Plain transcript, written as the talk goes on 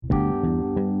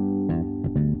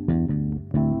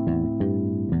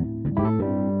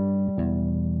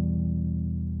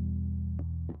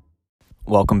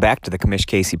Welcome back to the Commish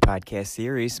Casey podcast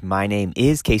series. My name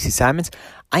is Casey Simons.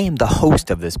 I am the host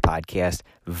of this podcast.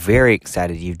 Very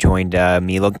excited you've joined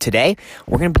me. Look, today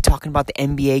we're going to be talking about the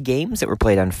NBA games that were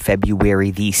played on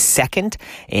February the 2nd.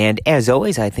 And as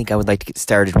always, I think I would like to get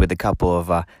started with a couple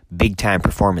of big-time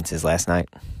performances last night.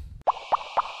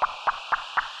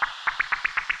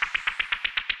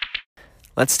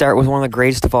 Let's start with one of the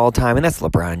greatest of all time, and that's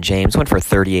LeBron James. Went for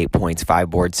 38 points, 5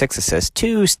 boards, 6 assists,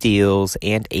 2 steals,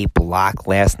 and a block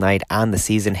last night on the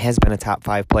season. Has been a top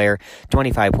 5 player,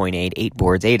 25.8, 8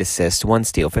 boards, 8 assists, 1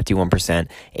 steal, 51%.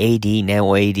 AD,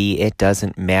 it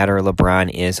doesn't matter. LeBron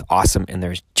is awesome, and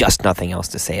there's just nothing else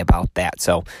to say about that.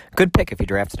 So, good pick if you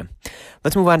drafted him.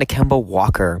 Let's move on to Kemba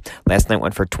Walker. Last night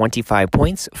went for 25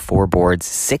 points, 4 boards,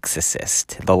 6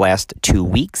 assists. The last 2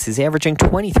 weeks is averaging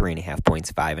 23.5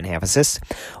 points, 5.5 assists,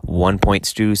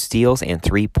 1.2 steals, and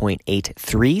 3.8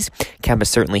 threes. Kemba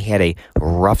certainly had a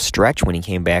rough stretch when he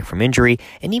came back from injury,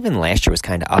 and even last year was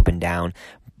kind of up and down.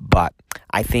 But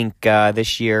I think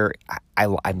this year,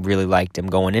 I really liked him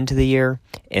going into the year,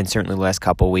 and certainly the last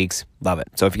couple of weeks, love it.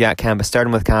 So if you got Kemba, start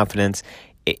him with confidence.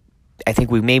 I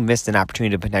think we may have missed an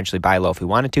opportunity to potentially buy low if we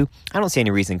wanted to. I don't see any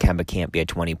reason Kemba can't be a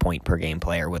 20-point-per-game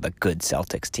player with a good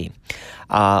Celtics team.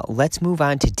 Let's move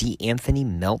on to DeAnthony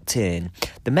Melton.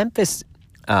 The Memphis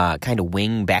kind of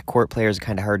wing backcourt players are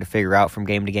kind of hard to figure out from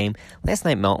game to game. Last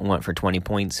night, Melton went for 20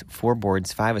 points, 4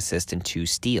 boards, 5 assists, and 2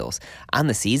 steals. On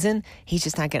the season, he's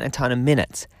just not getting a ton of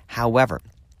minutes. However,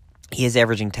 he is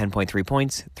averaging 10.3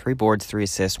 points, 3 boards, 3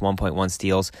 assists, 1.1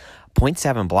 steals,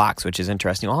 0.7 blocks, which is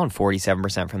interesting, all on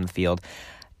 47% from the field.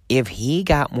 If he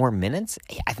got more minutes,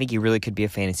 I think he really could be a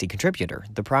fantasy contributor.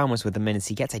 The problem is with the minutes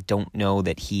he gets, I don't know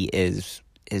that he is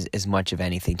as much of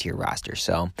anything to your roster.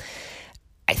 So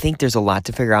I think there's a lot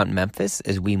to figure out in Memphis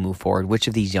as we move forward. Which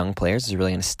of these young players is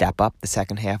really going to step up the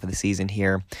second half of the season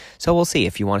here? So we'll see.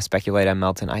 If you want to speculate on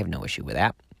Melton, I have no issue with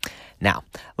that. Now,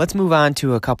 let's move on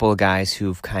to a couple of guys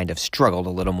who've kind of struggled a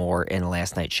little more, and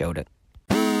last night showed it.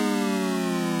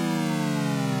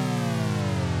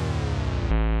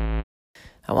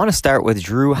 I want to start with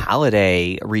Jrue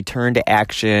Holiday. Returned to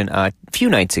action a few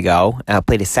nights ago.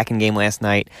 Played his second game last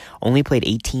night. Only played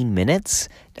 18 minutes,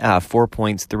 4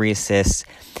 points, 3 assists.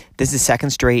 This is his second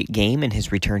straight game. In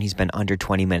his return, he's been under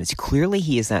 20 minutes. Clearly,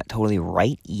 he is not totally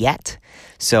right yet.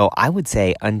 So I would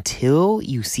say until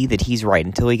you see that he's right,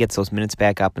 until he gets those minutes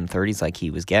back up in 30s like he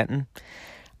was getting,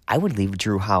 I would leave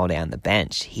Jrue Holiday on the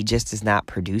bench. He just is not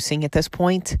producing at this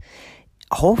point.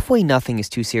 Hopefully nothing is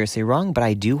too seriously wrong, but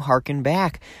I do hearken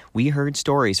back. We heard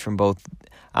stories from both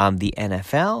the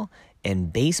NFL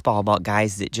and baseball about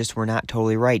guys that just were not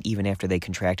totally right even after they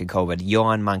contracted COVID.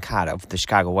 Yoan Moncada of the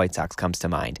Chicago White Sox comes to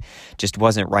mind. Just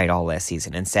wasn't right all last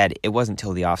season, and said it wasn't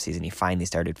until the offseason he finally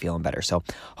started feeling better. So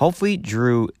hopefully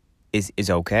Jrue is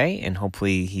okay, and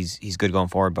hopefully he's good going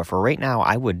forward. But for right now,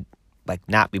 I would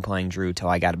not be playing Jrue till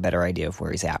I got a better idea of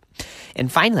where he's at.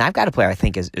 And finally, I've got a player I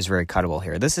think is very cuttable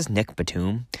here. This is Nick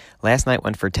Batum. Last night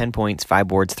went for 10 points, 5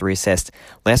 boards, 3 assists.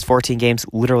 Last 14 games,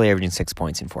 literally averaging 6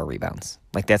 points and 4 rebounds.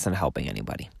 That's not helping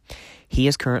anybody. He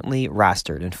is currently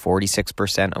rostered in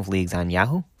 46% of leagues on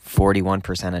Yahoo,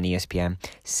 41% on ESPN,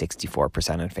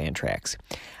 64% on Fantrax.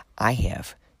 I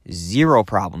have zero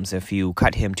problems if you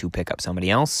cut him to pick up somebody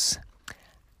else.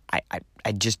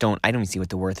 I just don't even see what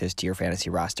the worth is to your fantasy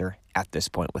roster at this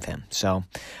point with him. So,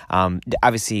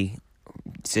 obviously,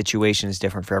 situation is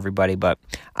different for everybody, but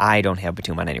I don't have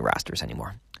Batum on any rosters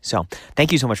anymore. So,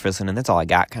 thank you so much for listening. That's all I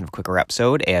got. Kind of a quicker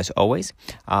episode, as always.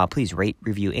 Please rate,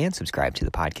 review, and subscribe to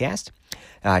the podcast.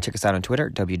 Check us out on Twitter,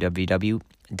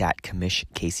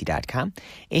 www.commishcasey.com.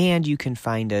 And you can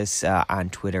find us on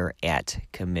Twitter at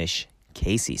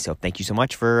commishcasey. So, thank you so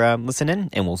much for listening,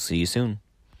 and we'll see you soon.